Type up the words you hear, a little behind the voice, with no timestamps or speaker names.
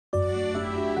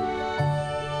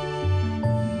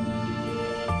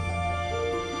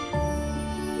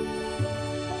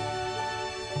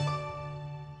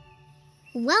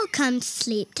Welcome to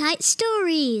Sleep Tight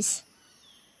Stories.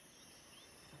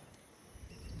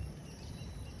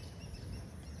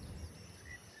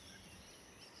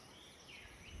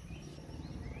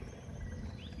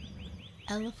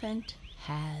 Elephant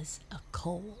has a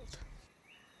cold.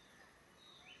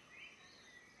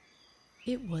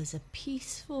 It was a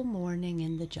peaceful morning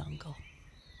in the jungle.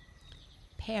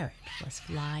 Parrot was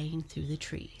flying through the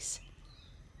trees.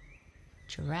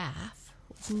 Giraffe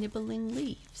was nibbling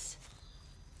leaves.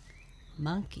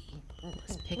 Monkey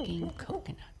was picking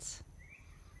coconuts.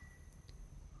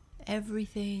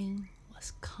 Everything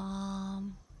was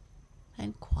calm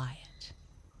and quiet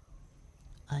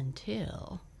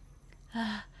until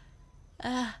achoo!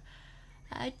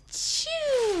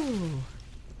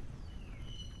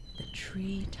 The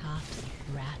treetops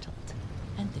rattled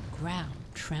and the ground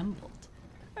trembled.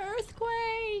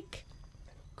 Earthquake!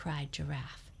 Cried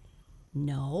Giraffe.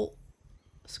 No,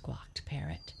 squawked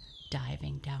Parrot,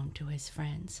 diving down to his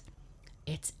friends.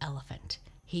 It's Elephant.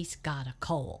 He's got a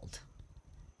cold.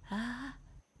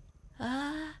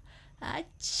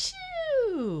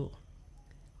 Achoo!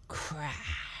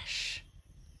 Crash!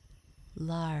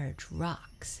 Large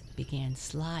rocks began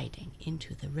sliding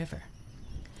into the river.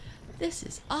 This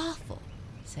is awful,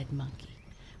 said Monkey.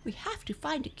 We have to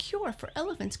find a cure for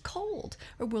Elephant's cold,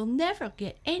 or we'll never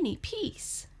get any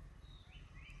peace.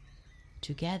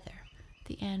 Together,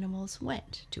 the animals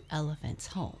went to Elephant's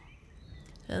home.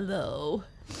 Hello,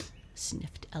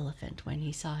 sniffed Elephant when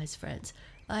he saw his friends.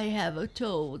 I have a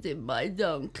toad in my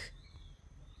dunk.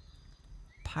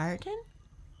 Pardon?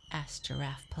 Asked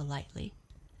Giraffe politely.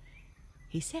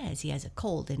 He says he has a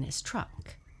cold in his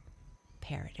trunk,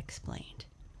 Parrot explained.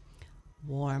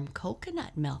 Warm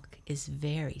coconut milk is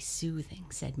very soothing,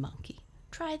 said Monkey.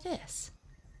 Try this.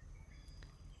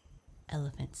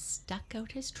 Elephant stuck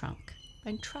out his trunk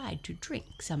and tried to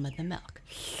drink some of the milk.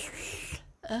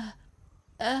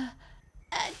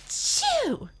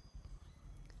 Achoo!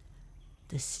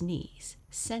 The sneeze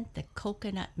sent the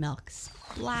coconut milk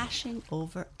splashing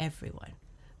over everyone.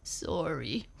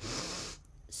 Sorry,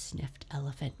 sniffed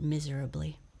Elephant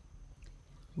miserably.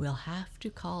 We'll have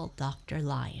to call Dr.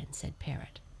 Lion, said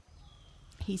Parrot.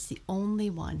 He's the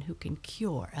only one who can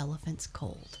cure Elephant's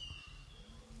cold.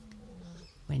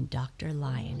 When Dr.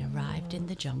 Lion arrived in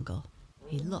the jungle,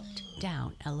 he looked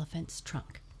down Elephant's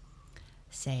trunk.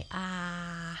 Say,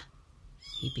 ah,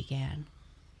 he began.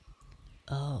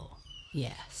 Oh,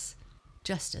 yes,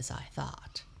 just as I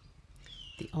thought.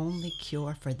 The only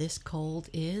cure for this cold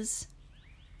is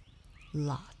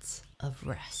lots of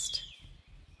rest.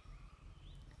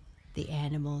 The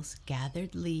animals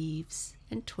gathered leaves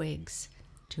and twigs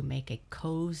to make a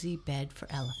cozy bed for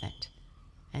Elephant,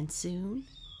 and soon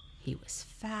he was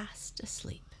fast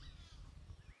asleep.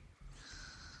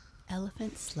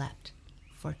 Elephant slept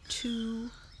for 2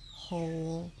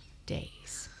 whole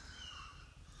days.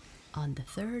 On the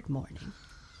 3rd morning,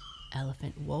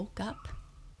 Elephant woke up,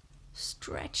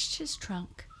 stretched his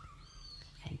trunk,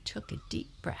 and took a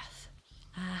deep breath.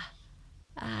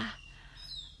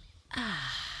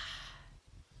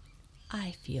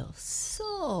 I feel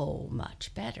so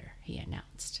much better, he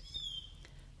announced.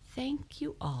 Thank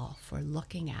you all for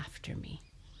looking after me.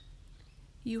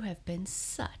 You have been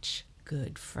such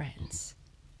good friends.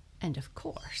 And of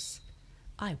course,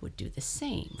 I would do the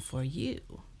same for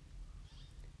you.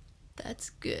 That's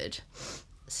good,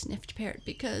 sniffed Parrot,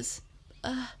 because,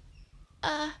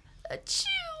 achoo!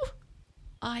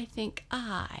 I think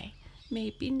I may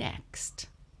be next.